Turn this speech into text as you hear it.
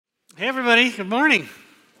Hey everybody, good morning.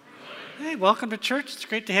 Hey, welcome to church. It's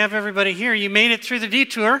great to have everybody here. You made it through the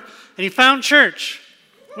detour and you found church.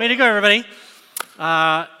 Way to go, everybody.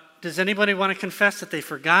 Does anybody want to confess that they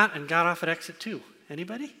forgot and got off at exit 2?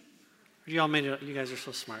 Anybody? You all made it. You guys are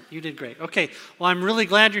so smart. You did great. Okay, well, I'm really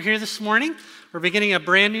glad you're here this morning. We're beginning a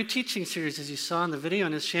brand new teaching series, as you saw in the video,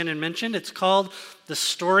 and as Shannon mentioned, it's called The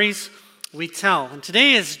Stories We Tell. And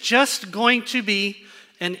today is just going to be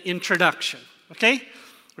an introduction, okay?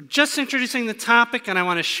 We're just introducing the topic, and I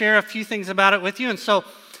want to share a few things about it with you. And so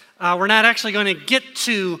we're not actually going to get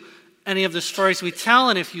to any of the stories we tell.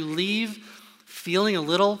 And if you leave feeling a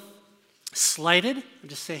little slighted,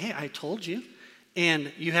 just say, hey, I told you. And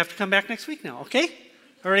you have to come back next week now, okay?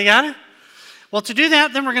 Already got it? Well, to do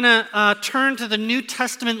that, then we're going to turn to the New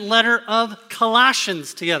Testament letter of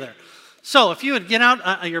Colossians together. So if you would get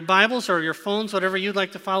out your Bibles or your phones, whatever you'd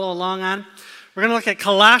like to follow along on, we're going to look at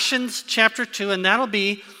Colossians chapter 2, and that'll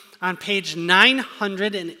be on page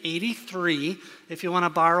 983 if you want to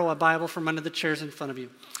borrow a Bible from under the chairs in front of you.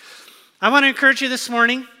 I want to encourage you this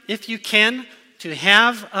morning, if you can, to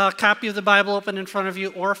have a copy of the Bible open in front of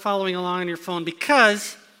you or following along on your phone,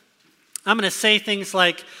 because I'm going to say things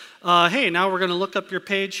like, hey, now we're going to look up your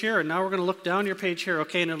page here, and now we're going to look down your page here,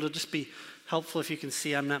 okay? And it'll just be helpful if you can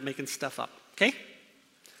see I'm not making stuff up, okay?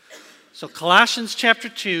 So Colossians chapter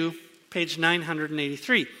 2, page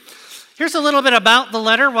 983. Here's a little bit about the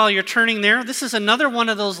letter while you're turning there. This is another one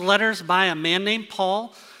of those letters by a man named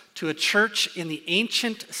Paul to a church in the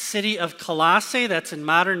ancient city of Colossae, that's in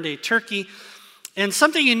modern-day Turkey. And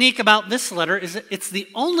something unique about this letter is that it's the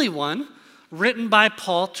only one written by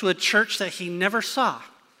Paul to a church that he never saw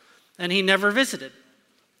and he never visited.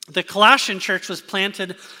 The Colossian church was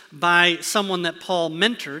planted by someone that Paul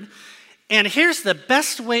mentored. And here's the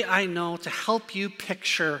best way I know to help you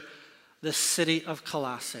picture the city of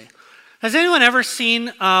Colossae. Has anyone ever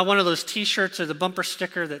seen one of those t-shirts or the bumper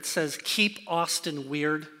sticker that says, "Keep Austin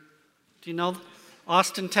Weird"? Do you know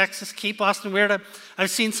Austin, Texas? Keep Austin Weird.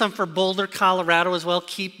 I've seen some for Boulder, Colorado as well.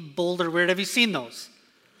 Keep Boulder Weird. Have you seen those?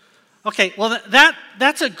 Okay, well,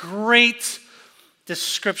 that's a great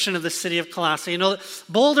description of the city of Colossae. You know,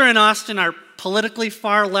 Boulder and Austin are politically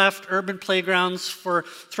far left urban playgrounds for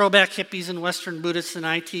throwback hippies and Western Buddhists and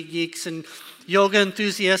IT geeks and yoga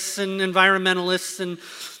enthusiasts and environmentalists and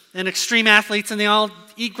extreme athletes, and they all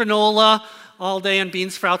eat granola all day and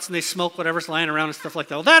bean sprouts, and they smoke whatever's lying around and stuff like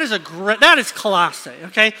that. Well, that is Colossae,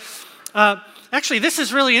 okay? Actually, this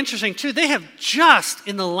is really interesting, too. They have just,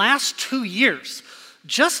 in the last 2 years,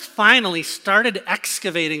 just finally started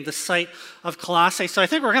excavating the site of Colossae. So I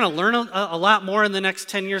think we're going to learn a lot more in the next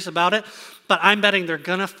 10 years about it, but I'm betting they're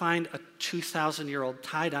going to find a 2,000-year-old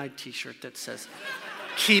tie-dyed t-shirt that says,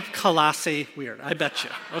 "Keep Colossae Weird." I bet you,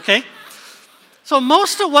 okay? So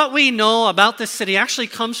most of what we know about this city actually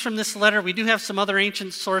comes from this letter. We do have some other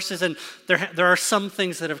ancient sources, and there are some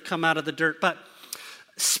things that have come out of the dirt. But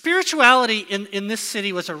spirituality in this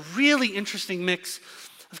city was a really interesting mix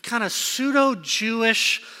of kind of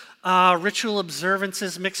pseudo-Jewish ritual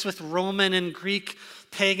observances mixed with Roman and Greek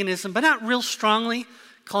paganism, but not real strongly.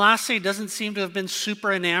 Colossae doesn't seem to have been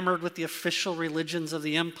super enamored with the official religions of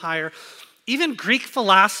the empire. Even Greek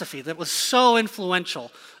philosophy that was so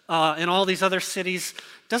influential in all these other cities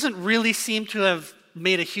doesn't really seem to have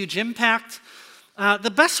made a huge impact.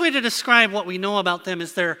 The best way to describe what we know about them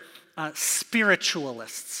is they're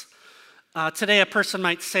spiritualists. Today a person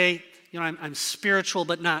might say, you know, I'm spiritual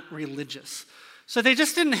but not religious. So they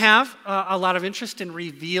just didn't have a lot of interest in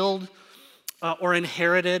revealed or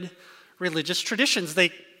inherited religious traditions.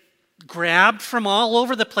 They grabbed from all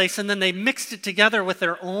over the place and then they mixed it together with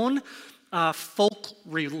their own folk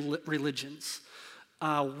religions.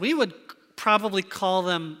 We would probably call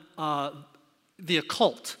them the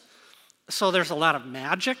occult. So there's a lot of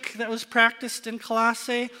magic that was practiced in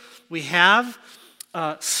Colossae. We have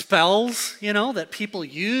spells, you know, that people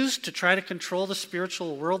use to try to control the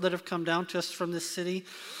spiritual world that have come down to us from this city.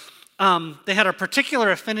 They had a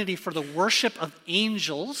particular affinity for the worship of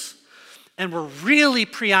angels and were really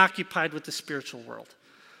preoccupied with the spiritual world.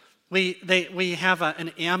 We have an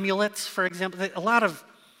amulet, for example. A lot of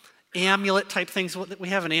amulet type things. We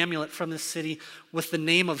have an amulet from this city with the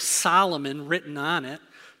name of Solomon written on it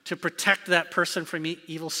to protect that person from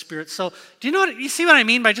evil spirits. So do you see what I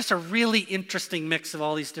mean by just a really interesting mix of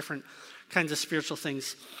all these different kinds of spiritual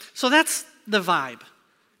things? So that's the vibe.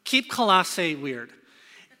 Keep Colossae weird.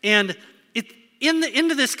 And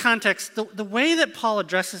into this context, the way that Paul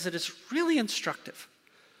addresses it is really instructive.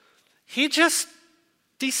 He just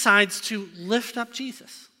decides to lift up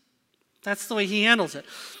Jesus. That's the way he handles it.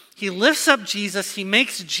 He lifts up Jesus. He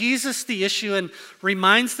makes Jesus the issue and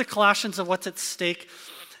reminds the Colossians of what's at stake.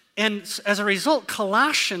 And as a result,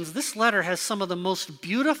 Colossians, this letter has some of the most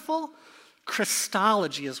beautiful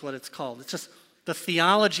Christology is what it's called. It's just the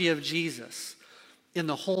theology of Jesus in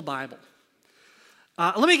the whole Bible.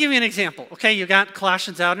 Let me give you an example. Okay, you got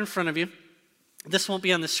Colossians out in front of you. This won't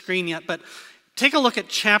be on the screen yet, but take a look at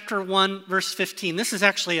chapter 1, verse 15. This is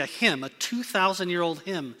actually a hymn, a 2,000-year-old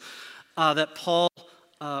hymn that Paul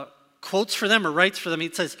quotes for them or writes for them.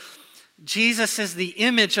 It says, Jesus is the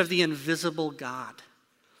image of the invisible God,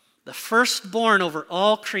 the firstborn over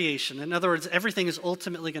all creation. In other words, everything is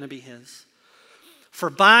ultimately going to be his. For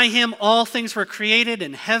by him all things were created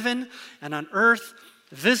in heaven and on earth,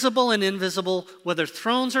 visible and invisible, whether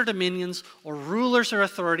thrones or dominions or rulers or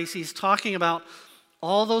authorities. He's talking about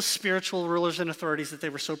all those spiritual rulers and authorities that they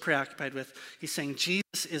were so preoccupied with. He's saying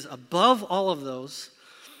Jesus is above all of those.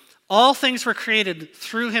 All things were created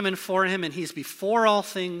through him and for him, and he's before all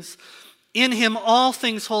things. In him all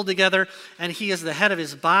things hold together, and he is the head of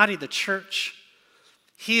his body, the church.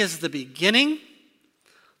 He is the beginning,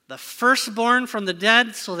 the firstborn from the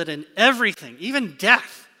dead, so that in everything, even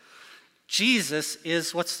death, Jesus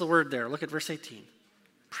is, what's the word there? Look at verse 18.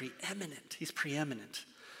 Preeminent. He's preeminent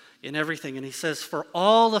in everything. And he says, for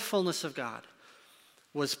all the fullness of God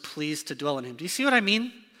was pleased to dwell in him. Do you see what I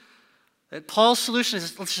mean? That Paul's solution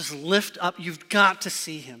is, let's just lift up. You've got to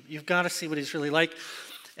see him. You've got to see what he's really like.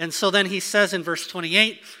 And so then he says in verse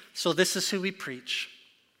 28, so this is who we preach.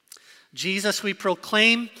 Jesus we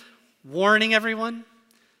proclaim, warning everyone,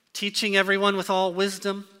 teaching everyone with all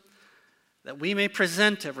wisdom, that we may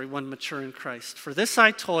present everyone mature in Christ. For this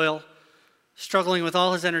I toil, struggling with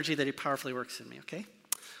all his energy that he powerfully works in me, okay?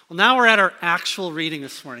 Well, now we're at our actual reading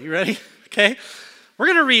this morning. You ready? Okay? We're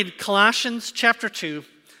going to read Colossians chapter 2,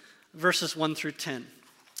 verses 1 through 10.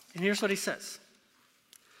 And here's what he says.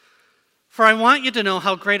 For I want you to know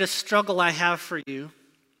how great a struggle I have for you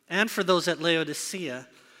and for those at Laodicea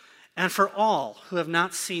and for all who have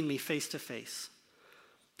not seen me face to face,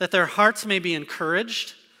 that their hearts may be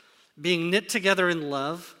encouraged, being knit together in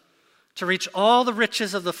love, to reach all the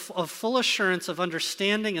riches of full assurance of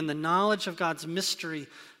understanding and the knowledge of God's mystery,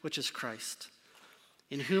 which is Christ,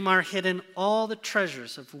 in whom are hidden all the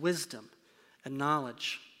treasures of wisdom and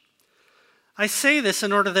knowledge. I say this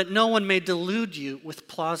in order that no one may delude you with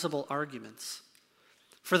plausible arguments.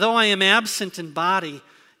 For though I am absent in body,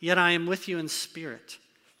 yet I am with you in spirit,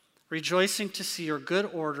 rejoicing to see your good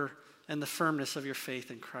order and the firmness of your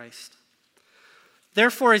faith in Christ.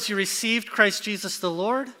 Therefore, as you received Christ Jesus the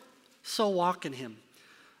Lord, so walk in him,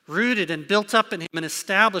 rooted and built up in him and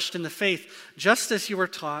established in the faith, just as you were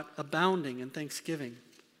taught, abounding in thanksgiving.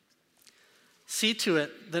 See to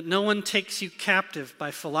it that no one takes you captive by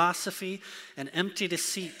philosophy and empty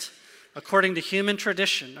deceit, according to human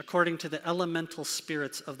tradition, according to the elemental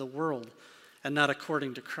spirits of the world, and not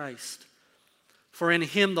according to Christ. For in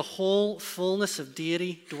him the whole fullness of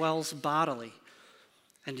deity dwells bodily,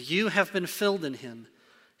 and you have been filled in him,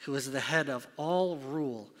 who is the head of all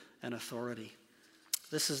rule and authority.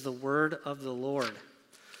 This is the word of the Lord.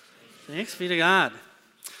 Thanks be to God.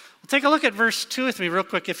 Well, take a look at verse 2 with me real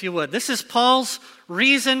quick, if you would. This is Paul's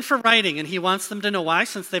reason for writing, and he wants them to know why,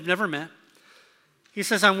 since they've never met. He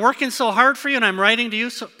says, I'm working so hard for you, and I'm writing to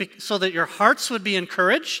you so that your hearts would be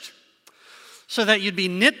encouraged, so that you'd be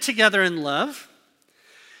knit together in love.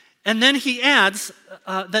 And then he adds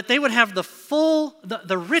that they would have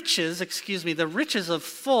the riches of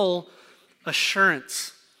full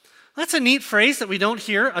assurance. That's a neat phrase that we don't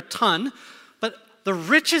hear a ton, but the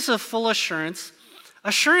riches of full assurance.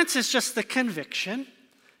 Assurance is just the conviction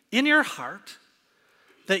in your heart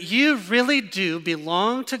that you really do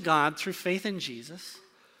belong to God through faith in Jesus,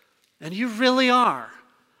 and you really are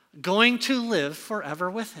going to live forever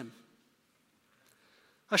with him.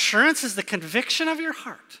 Assurance is the conviction of your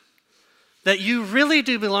heart that you really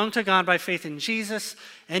do belong to God by faith in Jesus,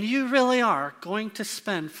 and you really are going to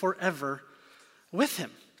spend forever with him.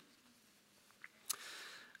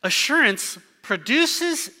 Assurance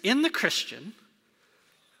produces in the Christian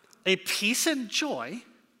a peace and joy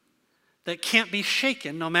that can't be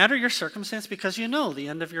shaken no matter your circumstance, because you know the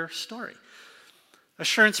end of your story.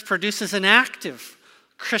 Assurance produces an active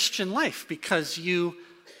Christian life because you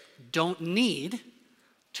don't need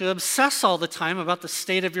to obsess all the time about the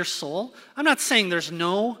state of your soul. I'm not saying there's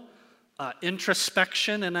no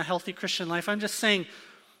introspection in a healthy Christian life. I'm just saying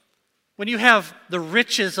when you have the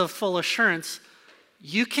riches of full assurance,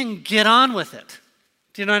 you can get on with it.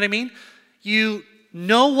 Do you know what I mean? You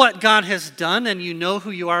know what God has done, and you know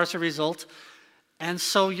who you are as a result, and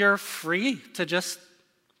so you're free to just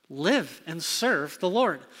live and serve the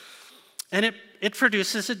Lord. And it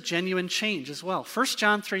produces a genuine change as well. 1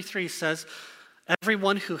 John 3:3 says,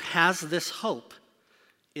 everyone who has this hope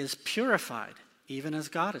is purified, even as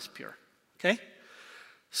God is pure. Okay?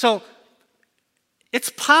 So it's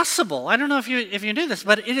possible. I don't know if you knew this,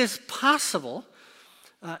 but it is possible.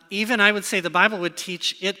 Even I would say the Bible would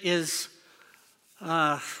teach it is,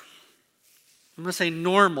 I'm going to say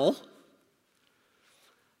normal,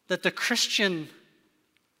 that the Christian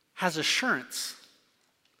has assurance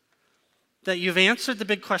that you've answered the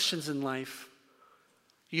big questions in life,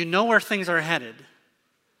 you know where things are headed,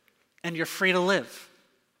 and you're free to live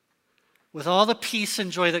with all the peace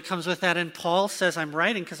and joy that comes with that. And Paul says, I'm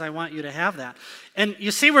writing because I want you to have that. And you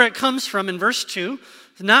see where it comes from in verse 2.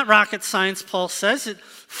 It's not rocket science, Paul says.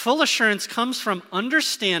 Full assurance comes from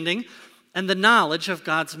understanding and the knowledge of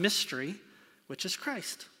God's mystery, which is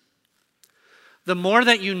Christ. The more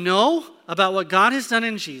that you know about what God has done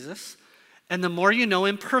in Jesus, and the more you know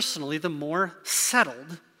him personally, the more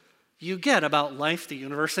settled you get about life, the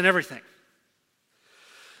universe, and everything.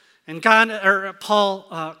 And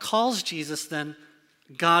Paul calls Jesus then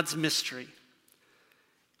God's mystery.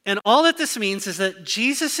 And all that this means is that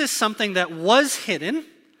Jesus is something that was hidden,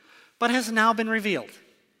 but has now been revealed.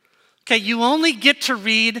 Okay, you only get to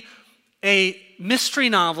read a mystery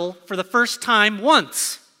novel for the first time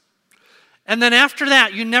once. And then after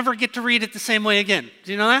that, you never get to read it the same way again.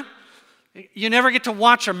 Do you know that? You never get to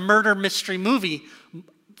watch a murder mystery movie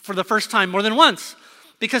for the first time more than once.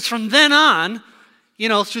 Because from then on,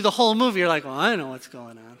 through the whole movie, you're like, well, I know what's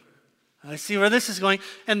going on. I see where this is going.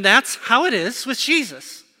 And that's how it is with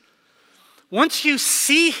Jesus. Once you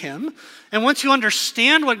see him, and once you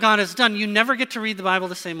understand what God has done, you never get to read the Bible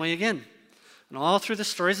the same way again. And all through the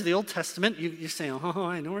stories of the Old Testament, you say, oh,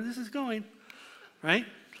 I know where this is going. Right?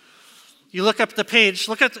 You look up the page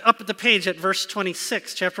at verse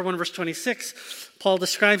 26, chapter 1, verse 26. Paul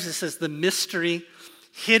describes this as the mystery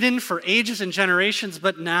hidden for ages and generations,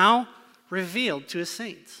 but now revealed to his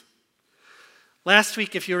saints. Last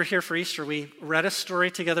week, if you were here for Easter, we read a story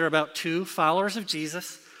together about two followers of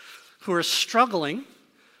Jesus who are struggling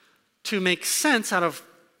to make sense out of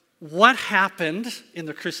what happened in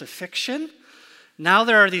the crucifixion. Now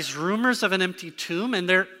there are these rumors of an empty tomb, and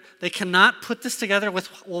they cannot put this together with,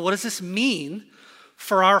 well, what does this mean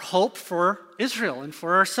for our hope for Israel and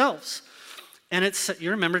for ourselves? And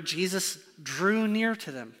you remember, Jesus drew near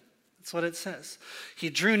to them. That's what it says. He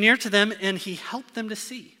drew near to them and he helped them to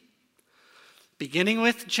see. Beginning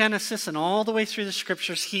with Genesis and all the way through the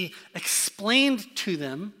scriptures, he explained to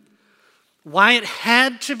them why it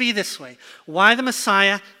had to be this way, why the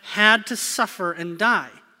Messiah had to suffer and die.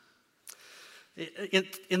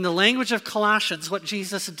 In the language of Colossians, what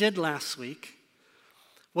Jesus did last week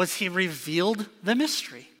was he revealed the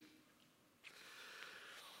mystery.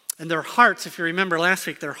 And their hearts, if you remember last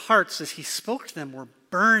week, their hearts, as he spoke to them, were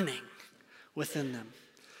burning within them.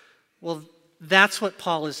 Well, that's what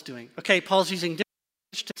Paul is doing. Okay, Paul's using different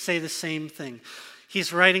language to say the same thing.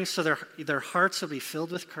 He's writing so their hearts will be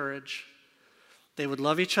filled with courage. They would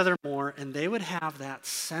love each other more, and they would have that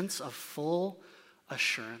sense of full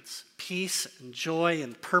assurance, peace and joy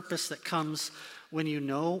and purpose that comes when you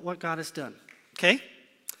know what God has done. Okay?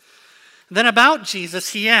 Then about Jesus,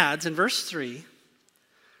 he adds in verse 3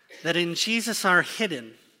 that in Jesus are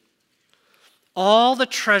hidden all the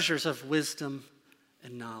treasures of wisdom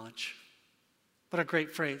and knowledge. What a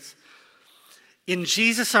great phrase. In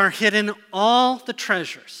Jesus are hidden all the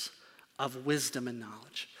treasures of wisdom and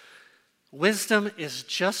knowledge. Wisdom is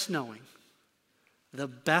just knowing the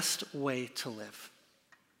best way to live.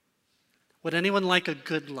 Would anyone like a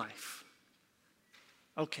good life?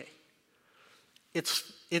 Okay.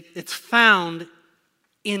 It's found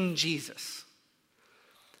in Jesus.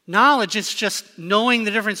 Knowledge is just knowing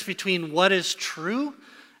the difference between what is true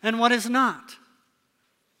and what is not.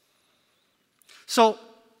 So,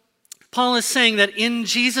 Paul is saying that in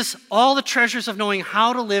Jesus, all the treasures of knowing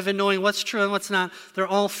how to live and knowing what's true and what's not, they're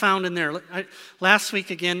all found in there. Last week,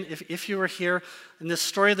 again, if you were here in this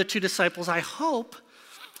story of the two disciples, I hope,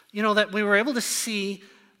 that we were able to see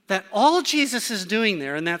that all Jesus is doing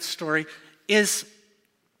there in that story is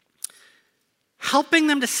helping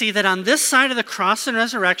them to see that on this side of the cross and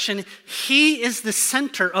resurrection, he is the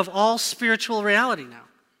center of all spiritual reality now.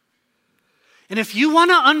 And if you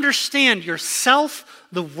want to understand yourself,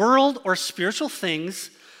 the world, or spiritual things,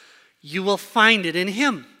 you will find it in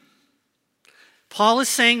him. Paul is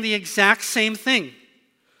saying the exact same thing.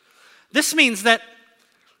 This means that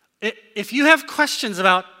if you have questions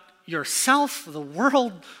about yourself, the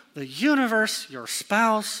world, the universe, your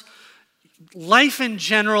spouse, life in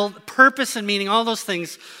general, purpose and meaning, all those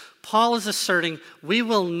things, Paul is asserting we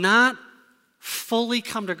will not fully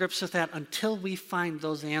come to grips with that until we find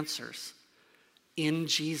those answers in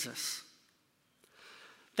Jesus.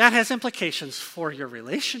 That has implications for your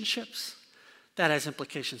relationships. That has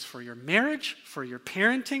implications for your marriage, for your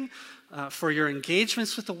parenting, for your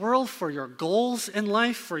engagements with the world, for your goals in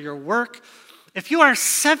life, for your work. If you are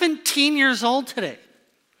 17 years old today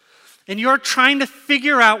and you're trying to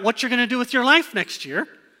figure out what you're going to do with your life next year,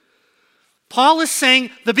 Paul is saying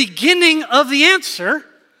the beginning of the answer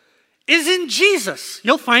is in Jesus.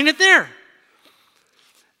 You'll find it there.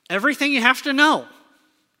 Everything you have to know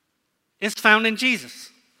is found in Jesus.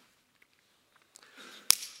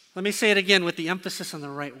 Let me say it again with the emphasis on the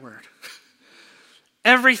right word.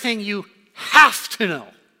 Everything you have to know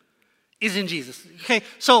is in Jesus. Okay,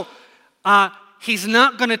 so he's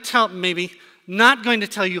not going to tell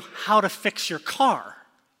you how to fix your car,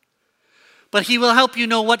 but he will help you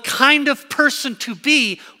know what kind of person to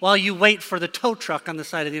be while you wait for the tow truck on the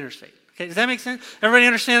side of the interstate. Okay, does that make sense? Everybody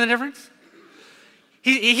understand the difference?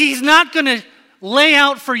 He's not going to lay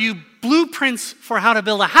out for you blueprints for how to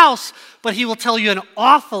build a house, but he will tell you an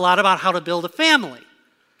awful lot about how to build a family.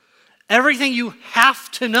 Everything you have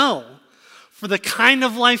to know for the kind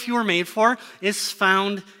of life you were made for is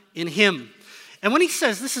found in him. And when he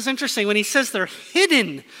says, this is interesting, when he says they're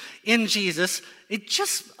hidden in Jesus,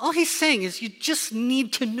 all he's saying is you just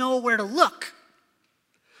need to know where to look.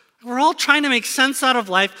 We're all trying to make sense out of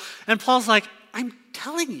life, and Paul's like, I'm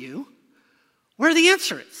telling you where the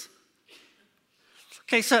answer is.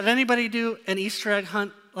 Okay, so did anybody do an Easter egg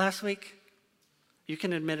hunt last week? You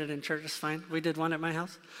can admit it in church, it's fine. We did one at my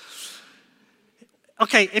house.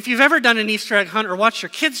 Okay, if you've ever done an Easter egg hunt or watched your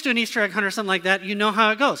kids do an Easter egg hunt or something like that, you know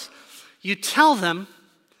how it goes. You tell them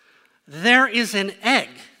there is an egg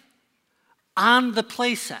on the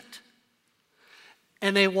play set,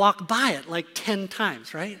 and they walk by it like 10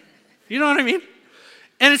 times, right? You know what I mean?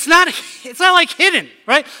 And it's not like hidden,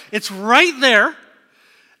 right? It's right there,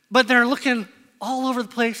 but they're looking all over the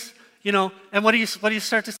place, and what do you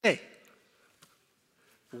start to say?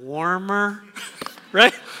 Warmer,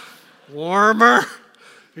 right? Warmer.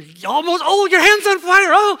 Almost, your hand's on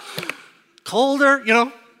fire. Colder,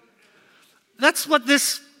 That's what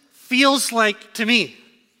this feels like to me.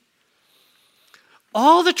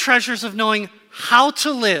 All the treasures of knowing how to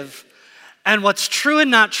live and what's true and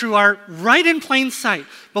not true are right in plain sight.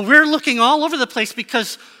 But we're looking all over the place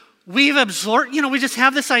because we've absorbed, we just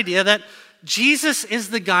have this idea that Jesus is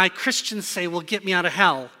the guy Christians say will get me out of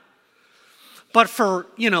hell. But for,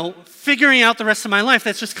 figuring out the rest of my life,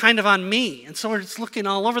 that's just kind of on me. And so we're just looking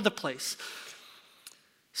all over the place.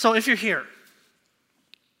 So if you're here,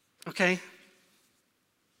 okay,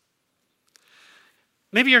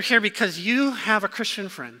 maybe you're here because you have a Christian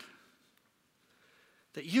friend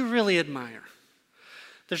that you really admire.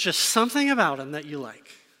 There's just something about him that you like.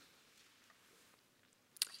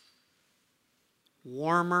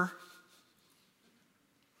 Warmer.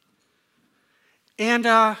 And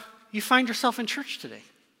you find yourself in church today.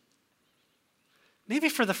 Maybe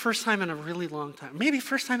for the first time in a really long time. Maybe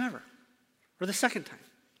first time ever. Or the second time.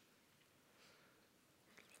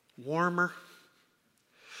 Warmer.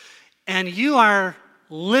 And you are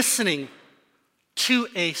listening to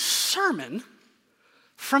a sermon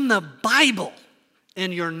from the Bible,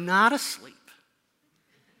 and you're not asleep.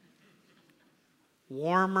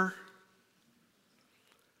 Warmer.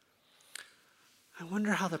 I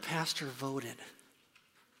wonder how the pastor voted.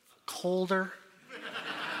 Colder.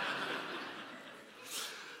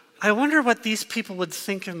 I wonder what these people would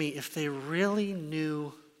think of me if they really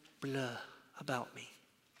knew about me.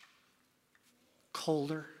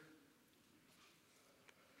 Colder.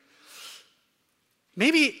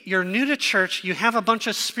 Maybe you're new to church, you have a bunch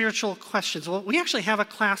of spiritual questions. Well, we actually have a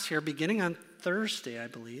class here beginning on Thursday, I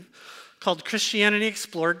believe, called Christianity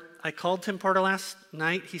Explored. I called Tim Porter last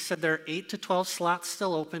night. He said there are 8 to 12 slots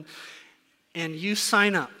still open, and you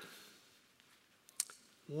sign up.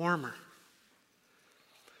 Warmer.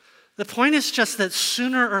 The point is just that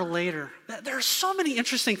sooner or later, there are so many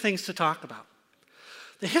interesting things to talk about.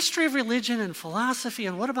 The history of religion and philosophy,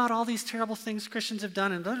 and what about all these terrible things Christians have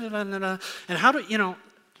done, and and how do,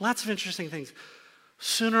 lots of interesting things.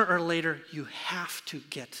 Sooner or later, you have to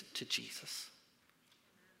get to Jesus.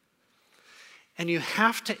 And you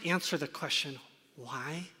have to answer the question,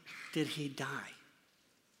 why did he die?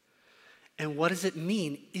 And what does it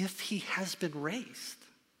mean if he has been raised?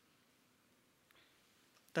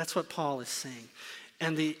 That's what Paul is saying.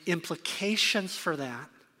 And the implications for that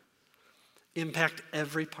impact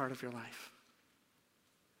every part of your life.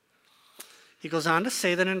 He goes on to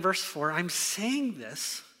say that in verse 4, I'm saying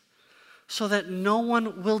this so that no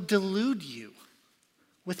one will delude you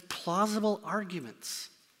with plausible arguments.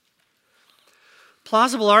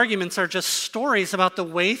 Plausible arguments are just stories about the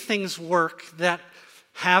way things work that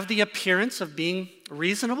have the appearance of being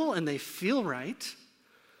reasonable and they feel right,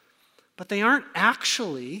 but they aren't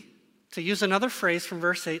actually, to use another phrase from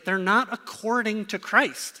verse 8, they're not according to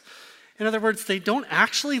Christ. In other words, they don't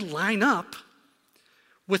actually line up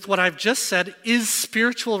with what I've just said is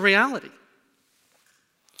spiritual reality.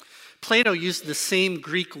 Plato used the same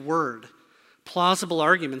Greek word, plausible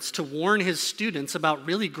arguments, to warn his students about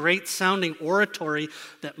really great sounding oratory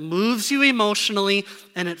that moves you emotionally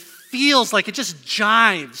and it feels like it just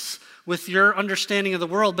jives with your understanding of the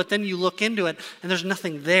world, but then you look into it and there's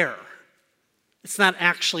nothing there. It's not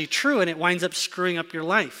actually true and it winds up screwing up your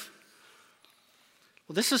life.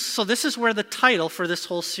 Well, this is where the title for this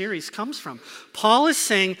whole series comes from. Paul is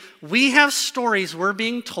saying we have stories we're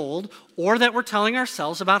being told or that we're telling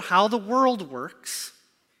ourselves about how the world works.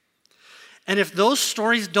 And if those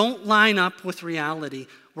stories don't line up with reality,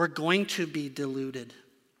 we're going to be deluded.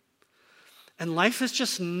 And life is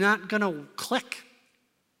just not going to click.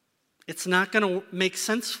 It's not going to make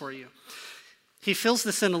sense for you. He fills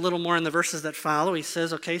this in a little more in the verses that follow. He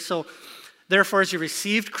says, okay, so therefore as you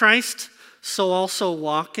received Christ, so also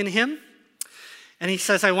walk in him. And he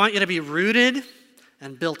says, I want you to be rooted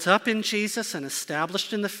and built up in Jesus and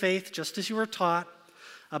established in the faith, just as you were taught,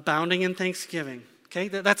 abounding in thanksgiving. Okay,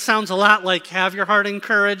 that sounds a lot like have your heart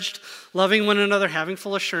encouraged, loving one another, having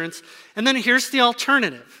full assurance. And then here's the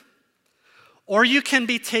alternative. Or you can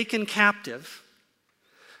be taken captive.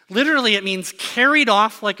 Literally, it means carried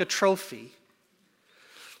off like a trophy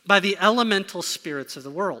by the elemental spirits of the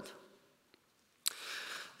world.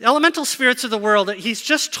 The elemental spirits of the world, he's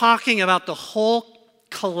just talking about the whole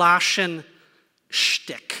Colossian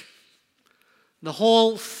shtick. The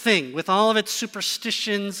whole thing with all of its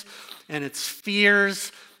superstitions and its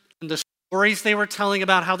fears and the stories they were telling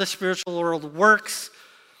about how the spiritual world works.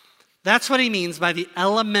 That's what he means by the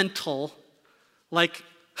elemental, like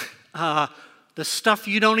the stuff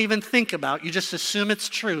you don't even think about. You just assume it's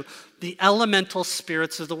true. The elemental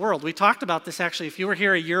spirits of the world. We talked about this actually. If you were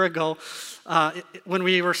here a year ago when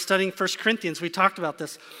we were studying 1 Corinthians, we talked about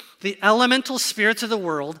this. The elemental spirits of the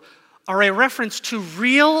world are a reference to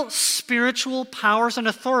real spiritual powers and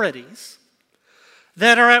authorities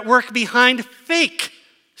that are at work behind fake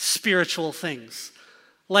spiritual things,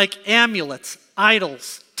 like amulets,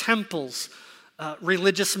 idols, temples,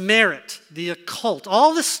 religious merit, the occult,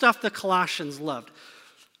 all the stuff the Colossians loved.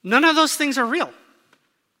 None of those things are real.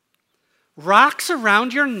 Rocks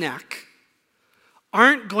around your neck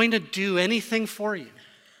aren't going to do anything for you.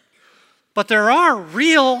 But there are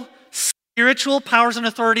real spiritual powers and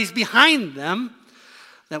authorities behind them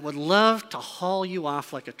that would love to haul you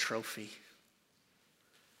off like a trophy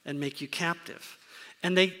and make you captive.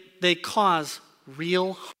 And they cause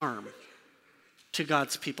real harm to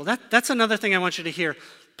God's people. That's another thing I want you to hear.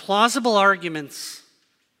 Plausible arguments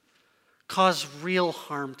cause real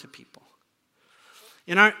harm to people.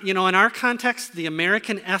 In our context, the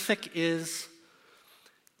American ethic is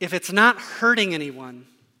if it's not hurting anyone,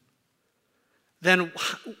 then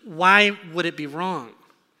why would it be wrong?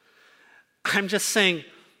 I'm just saying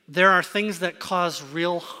there are things that cause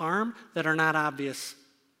real harm that are not obvious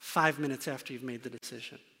 5 minutes after you've made the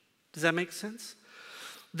decision. Does that make sense?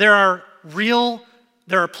 There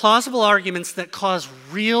are plausible arguments that cause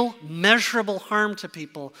real measurable harm to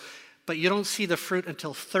people, but you don't see the fruit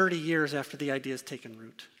until 30 years after the idea has taken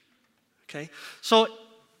root. Okay? So,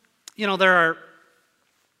 there are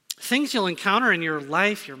things you'll encounter in your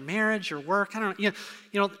life, your marriage, your work, I don't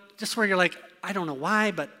know, just where you're like, I don't know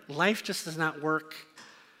why, but life just does not work.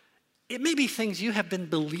 It may be things you have been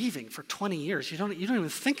believing for 20 years. You don't even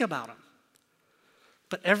think about them.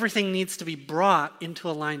 But everything needs to be brought into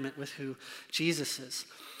alignment with who Jesus is.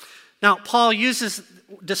 Now, Paul uses,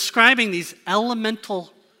 describing these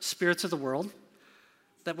elemental spirits of the world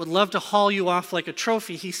that would love to haul you off like a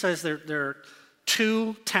trophy, he says there are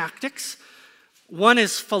two tactics. One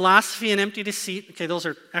is philosophy and empty deceit. Okay, those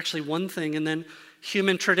are actually one thing. And then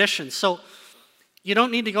human tradition. So you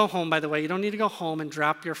don't need to go home, by the way. You don't need to go home and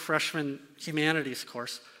drop your freshman humanities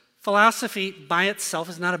course. Philosophy by itself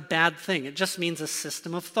is not a bad thing. It just means a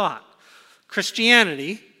system of thought.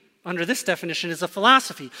 Christianity, under this definition, is a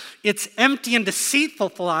philosophy. It's empty and deceitful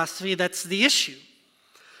philosophy that's the issue.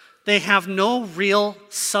 They have no real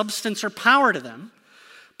substance or power to them,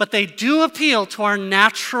 but they do appeal to our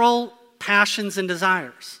natural passions and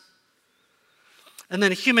desires. And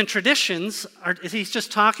then human traditions, he's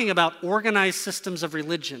just talking about organized systems of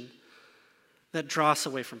religion that draw us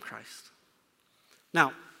away from Christ.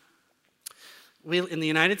 Now, in the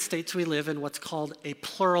United States, we live in what's called a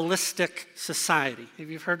pluralistic society. Have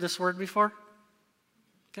you heard this word before?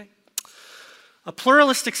 Okay. A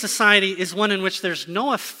pluralistic society is one in which there's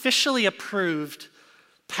no officially approved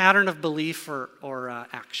pattern of belief or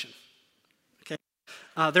action. Okay,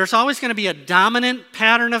 there's always going to be a dominant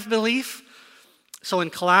pattern of belief. So in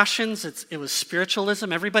Colossians, it was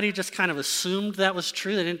spiritualism. Everybody just kind of assumed that was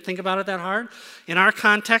true. They didn't think about it that hard. In our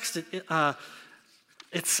context,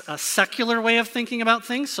 it's a secular way of thinking about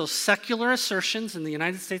things. So secular assertions in the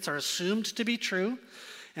United States are assumed to be true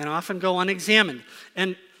and often go unexamined.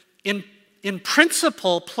 And in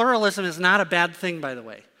principle, pluralism is not a bad thing, by the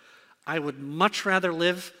way. I would much rather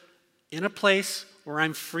live in a place where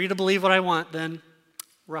I'm free to believe what I want than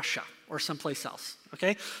Russia or someplace else,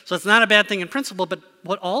 okay? So it's not a bad thing in principle, but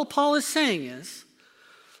what all Paul is saying is,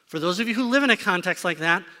 for those of you who live in a context like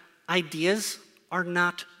that, ideas are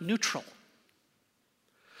not neutral.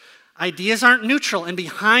 Ideas aren't neutral, and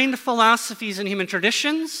behind philosophies and human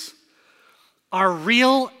traditions are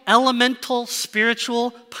real elemental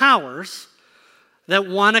spiritual powers that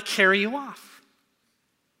want to carry you off.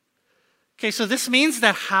 Okay, so this means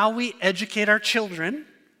that how we educate our children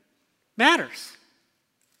matters.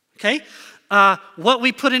 Okay? What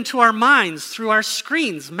we put into our minds through our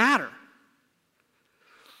screens matter.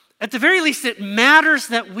 At the very least, it matters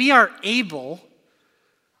that we are able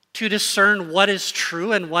to discern what is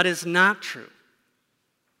true and what is not true.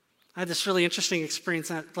 I had this really interesting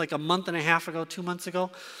experience like a month and a half ago, 2 months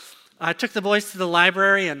ago. I took the boys to the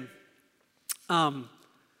library, and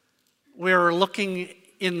we were looking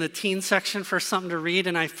in the teen section for something to read,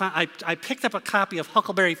 and I picked up a copy of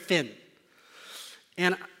Huckleberry Finn.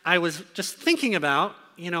 And I was just thinking about,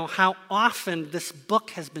 how often this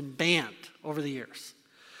book has been banned over the years.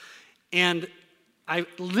 And I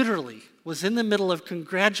literally was in the middle of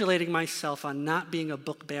congratulating myself on not being a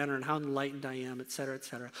book banner and how enlightened I am, et cetera, et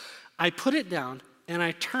cetera. I put it down, and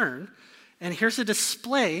I turn, and here's a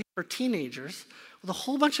display for teenagers with a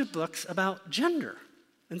whole bunch of books about gender.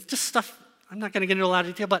 And just stuff, I'm not going to get into a lot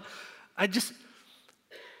of detail, but I just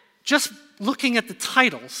looking at the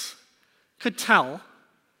titles could tell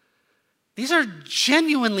these are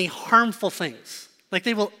genuinely harmful things. Like,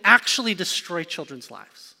 they will actually destroy children's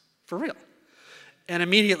lives, for real. And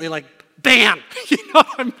immediately, like, ban! You know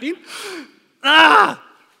what I mean?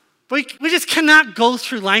 We just cannot go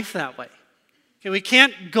through life that way. Okay, we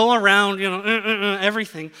can't go around,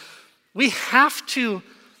 everything. We have to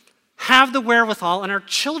have the wherewithal, and our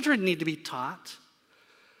children need to be taught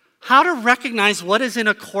how to recognize what is in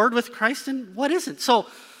accord with Christ and what isn't. So,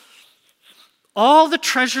 all the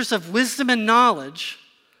treasures of wisdom and knowledge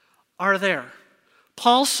are there.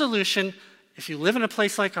 Paul's solution, if you live in a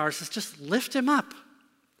place like ours, is just lift him up.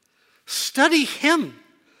 Study him.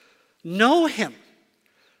 Know him.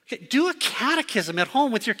 Okay, do a catechism at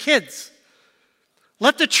home with your kids.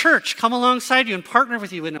 Let the church come alongside you and partner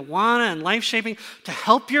with you in Awana and Life Shaping to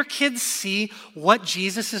help your kids see what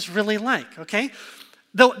Jesus is really like, okay?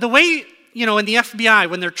 The way, in the FBI,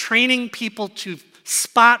 when they're training people to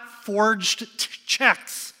spot forged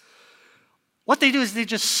checks, what they do is they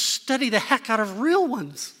just study the heck out of real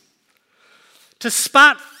ones. To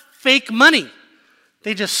spot fake money,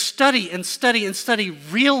 they just study and study and study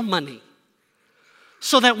real money.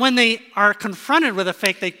 So that when they are confronted with a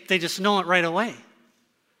fake, they just know it right away.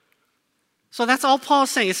 So that's all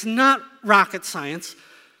Paul's saying. It's not rocket science.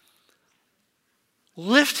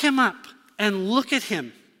 Lift him up and look at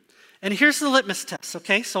him. And here's the litmus test,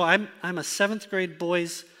 okay? So I'm a 7th grade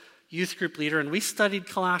boys youth group leader, and we studied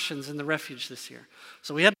Colossians in the refuge this year.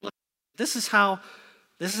 So we had to look. This is how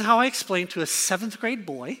I explain to a 7th grade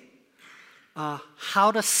boy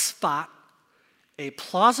how to spot a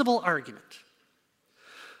plausible argument.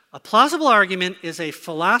 A plausible argument is a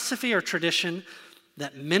philosophy or tradition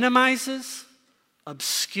that minimizes,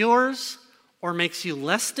 obscures, or makes you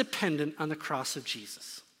less dependent on the cross of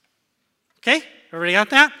Jesus. Okay? Everybody got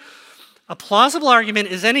that? A plausible argument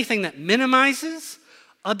is anything that minimizes,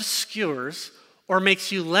 obscures, or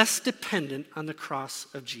makes you less dependent on the cross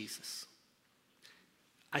of Jesus.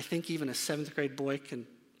 I think even a 7th grade boy can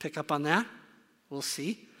pick up on that. We'll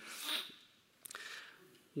see.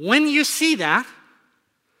 When you see that,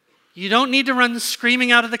 you don't need to run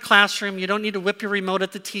screaming out of the classroom. You don't need to whip your remote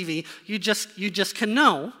at the TV. You just can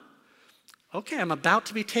know, okay, I'm about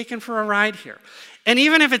to be taken for a ride here. And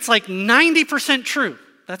even if it's like 90% true,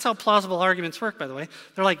 that's how plausible arguments work, by the way.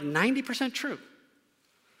 They're like 90% true.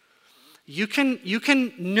 You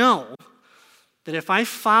can know that if I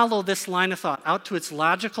follow this line of thought out to its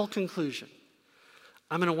logical conclusion,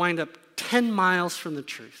 I'm going to wind up 10 miles from the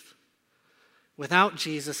truth without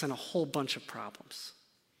Jesus and a whole bunch of problems.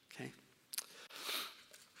 Okay?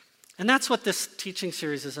 And that's what this teaching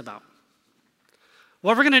series is about.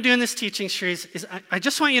 What we're going to do in this teaching series is I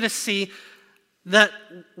just want you to see that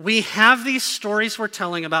we have these stories we're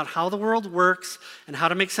telling about how the world works and how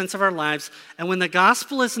to make sense of our lives. And when the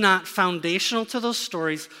gospel is not foundational to those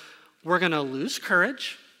stories, we're going to lose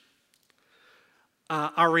courage.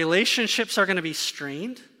 Our relationships are going to be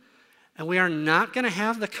strained. And we are not going to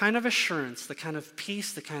have the kind of assurance, the kind of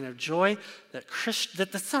peace, the kind of joy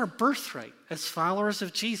that's our birthright as followers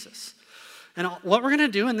of Jesus. And what we're going to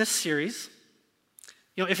do in this series,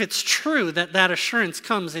 if it's true that that assurance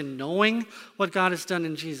comes in knowing what God has done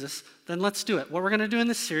in Jesus, then let's do it. What we're going to do in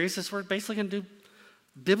this series is we're basically going to do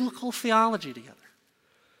biblical theology together.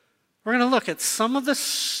 We're going to look at some of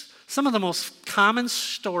the most common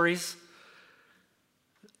stories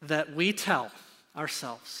that we tell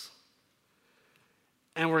ourselves.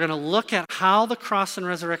 And we're going to look at how the cross and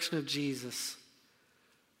resurrection of Jesus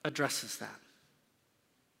addresses that.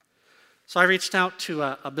 So I reached out to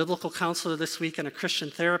a biblical counselor this week and a Christian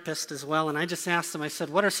therapist as well, and I just asked them, I said,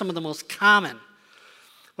 what are some of the most common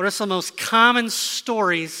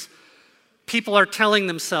stories people are telling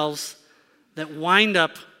themselves that wind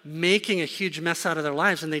up making a huge mess out of their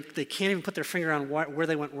lives, and they can't even put their finger on where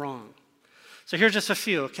they went wrong? So here's just a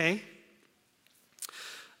few, okay?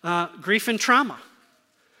 Grief and trauma.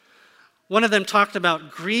 One of them talked about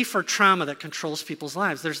grief or trauma that controls people's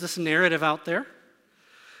lives. There's this narrative out there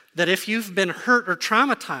that if you've been hurt or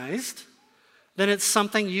traumatized, then it's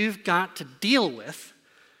something you've got to deal with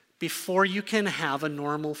before you can have a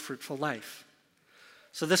normal, fruitful life.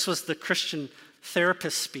 So this was the Christian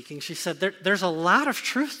therapist speaking. She said, there's a lot of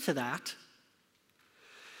truth to that.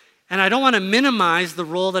 And I don't want to minimize the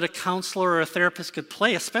role that a counselor or a therapist could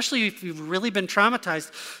play, especially if you've really been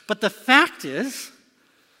traumatized. But the fact is,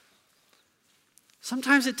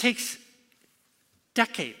 sometimes it takes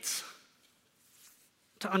decades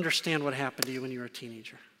to understand what happened to you when you were a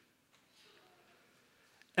teenager.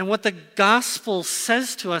 And what the gospel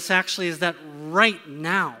says to us actually is that right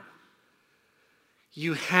now,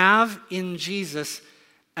 you have in Jesus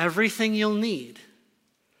everything you'll need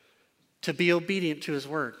to be obedient to his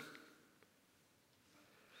word.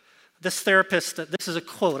 This therapist, this is a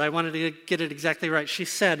quote, I wanted to get it exactly right. She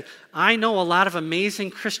said, I know a lot of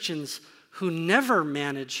amazing Christians who never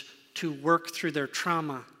manage to work through their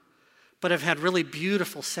trauma, but have had really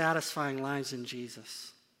beautiful, satisfying lives in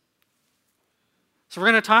Jesus. So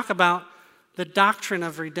we're going to talk about the doctrine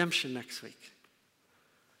of redemption next week.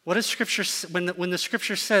 What is Scripture, when the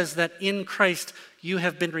Scripture says that in Christ you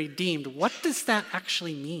have been redeemed, what does that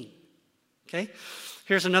actually mean? Okay?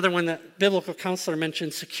 Here's another one that biblical counselor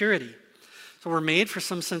mentioned, security. So we're made for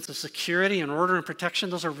some sense of security and order and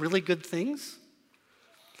protection. Those are really good things.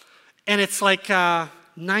 And it's like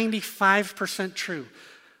 95% true.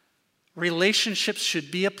 Relationships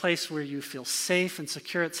should be a place where you feel safe and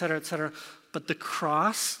secure, et cetera, et cetera. But the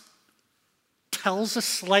cross tells a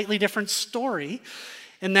slightly different story,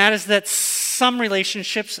 and that is that some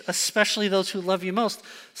relationships, especially those who love you most,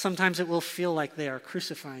 sometimes it will feel like they are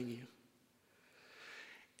crucifying you.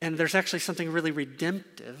 And there's actually something really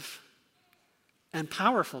redemptive and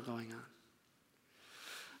powerful going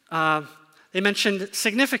on. They mentioned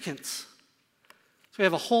significance. So we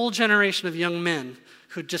have a whole generation of young men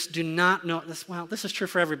who just do not know this. Well, this is true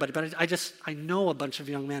for everybody, but I know a bunch of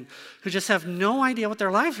young men who just have no idea what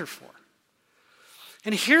their lives are for.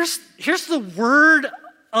 And here's the word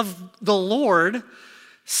of the Lord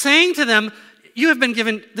saying to them, you have been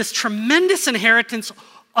given this tremendous inheritance,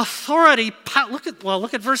 authority.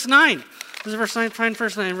 Look at verse 9. This is verse 9. Find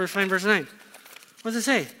verse 9. Find verse 9. What does it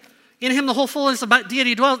say? In him the whole fullness of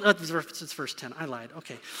deity dwells. It's verse 10. I lied.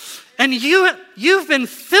 Okay. And you've been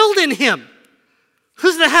filled in him,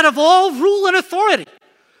 who's the head of all rule and authority.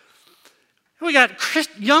 We got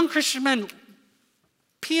young Christian men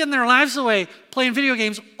peeing their lives away playing video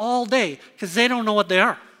games all day because they don't know what they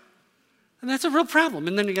are. And that's a real problem.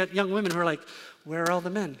 And then you got young women who are like, where are all the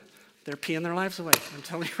men? They're peeing their lives away. I'm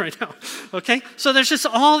telling you right now. Okay? So there's just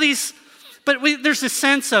all these, but there's this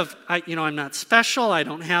sense of, I'm not special. I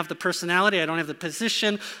don't have the personality. I don't have the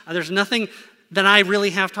position. There's nothing that I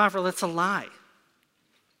really have to offer. That's a lie.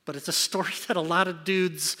 But it's a story that a lot of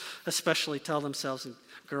dudes especially tell themselves. And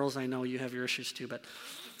girls, I know you have your issues too, but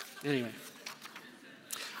anyway.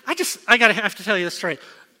 I have to tell you this story.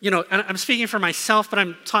 And I'm speaking for myself, but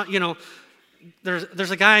I'm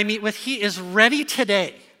there's a guy I meet with. He is ready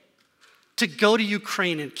today to go to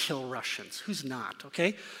Ukraine and kill Russians. Who's not,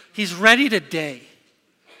 okay? He's ready today.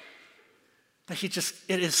 But it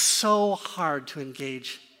is so hard to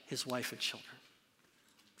engage his wife and children.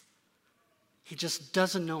 He just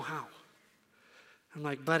doesn't know how. I'm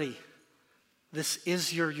like, buddy, this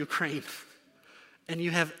is your Ukraine. And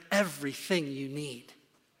you have everything you need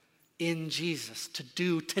in Jesus to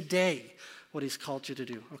do today what he's called you to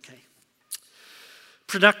do. Okay.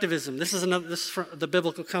 Productivism. This is from the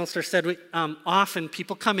biblical counselor said, often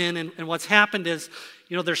people come in and what's happened is,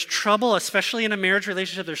 there's trouble, especially in a marriage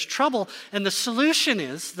relationship, there's trouble. And the solution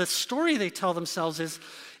is, the story they tell themselves is,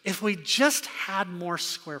 if we just had more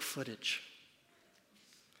square footage,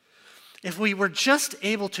 if we were just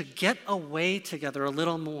able to get away together a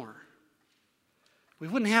little more, we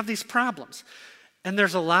wouldn't have these problems. And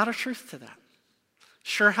there's a lot of truth to that.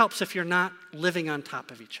 Sure helps if you're not living on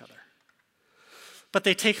top of each other. But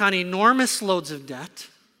they take on enormous loads of debt.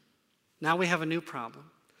 Now we have a new problem.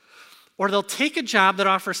 Or they'll take a job that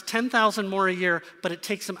offers $10,000 more a year, but it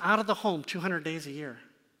takes them out of the home 200 days a year.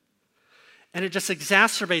 And it just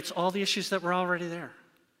exacerbates all the issues that were already there.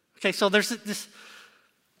 Okay, so there's this,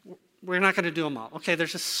 we're not going to do them all. Okay,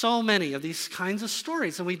 there's just so many of these kinds of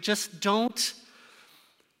stories, and we just don't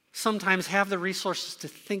sometimes have the resources to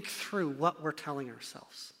think through what we're telling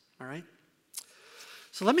ourselves, all right?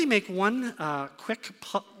 So let me make one quick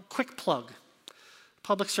plug,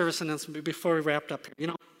 public service announcement before we wrap up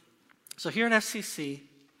here. So here at FCC,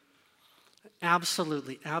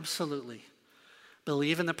 absolutely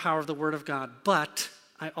believe in the power of the Word of God, but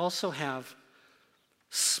I also have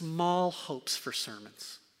small hopes for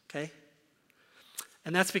sermons, okay?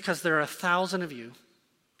 And that's because there are 1,000 of you,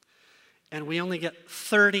 and we only get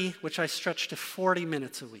 30, which I stretch to 40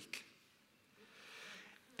 minutes a week.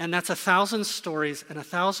 And that's 1,000 stories and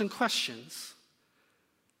 1,000 questions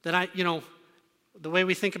that the way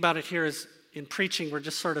we think about it here is in preaching, we're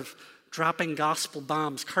just sort of dropping gospel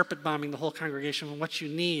bombs, carpet bombing the whole congregation. And what you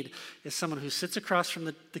need is someone who sits across from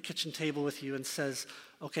the kitchen table with you and says,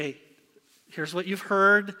 okay, here's what you've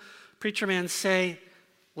heard preacher man say.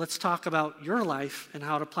 Let's talk about your life and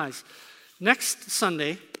how it applies. Next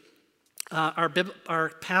Sunday, our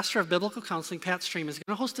pastor of biblical counseling, Pat Stream, is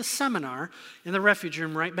going to host a seminar in the refuge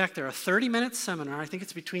room right back there, a 30-minute seminar. I think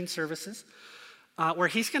it's between services, where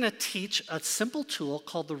he's going to teach a simple tool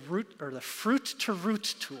called the fruit to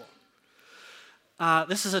root tool.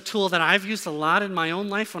 This is a tool that I've used a lot in my own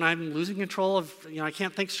life when I'm losing control of, I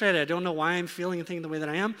can't think straight. I don't know why I'm feeling and thinking the way that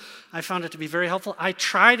I am. I found it to be very helpful. I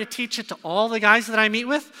try to teach it to all the guys that I meet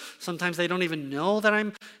with. Sometimes they don't even know that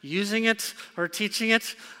I'm using it or teaching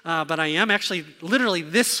it, but I am. Actually, literally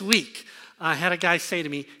this week, I had a guy say to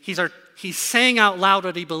me, he's saying out loud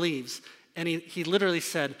what he believes, and he literally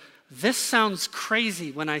said, "This sounds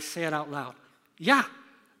crazy when I say it out loud." Yeah,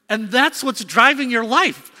 and that's what's driving your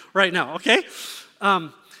life right now, okay?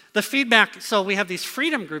 The feedback, so we have these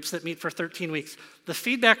freedom groups that meet for 13 weeks. The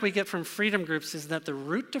feedback we get from freedom groups is that the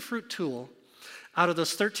root to fruit tool, out of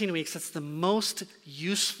those 13 weeks, it's the most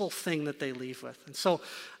useful thing that they leave with. And so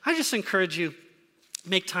I just encourage you,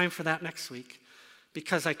 make time for that next week,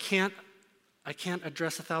 because I can't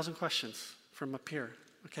address 1,000 questions from up here,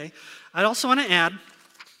 okay? I also want to add,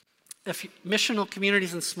 missional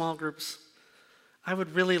communities and small groups, I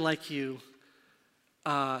would really like you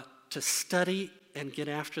to study and get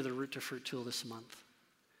after the root to fruit tool this month.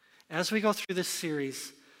 As we go through this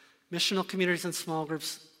series, missional communities and small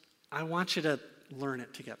groups, I want you to learn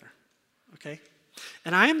it together, okay?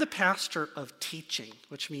 And I am the pastor of teaching,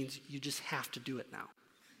 which means you just have to do it now.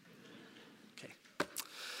 Okay.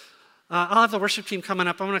 I'll have the worship team coming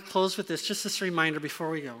up. I'm going to close with just this reminder before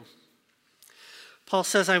we go. Paul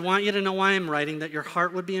says, I want you to know why I'm writing, that your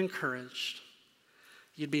heart would be encouraged,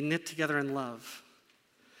 you'd be knit together in love,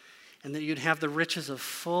 and that you'd have the riches of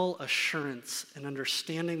full assurance and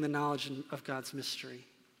understanding the knowledge of God's mystery.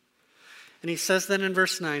 And he says then in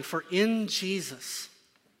verse 9, for in Jesus,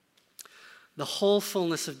 the whole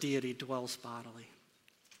fullness of deity dwells bodily.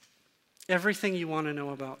 Everything you want to know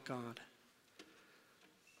about God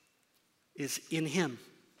is in him.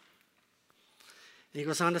 And he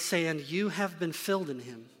goes on to say, and you have been filled in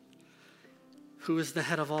him, who is the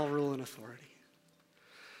head of all rule and authority.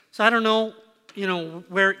 So I don't know,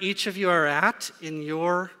 where each of you are at in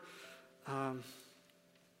your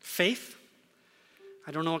faith.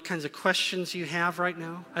 I don't know what kinds of questions you have right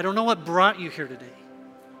now. I don't know what brought you here today.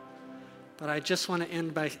 But I just want to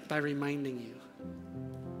end by reminding you,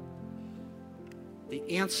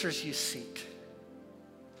 the answers you seek,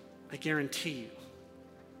 I guarantee you,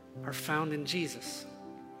 are found in Jesus.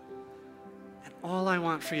 And all I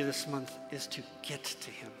want for you this month is to get to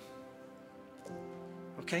him.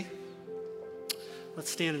 Okay? Let's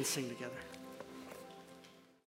stand and sing together.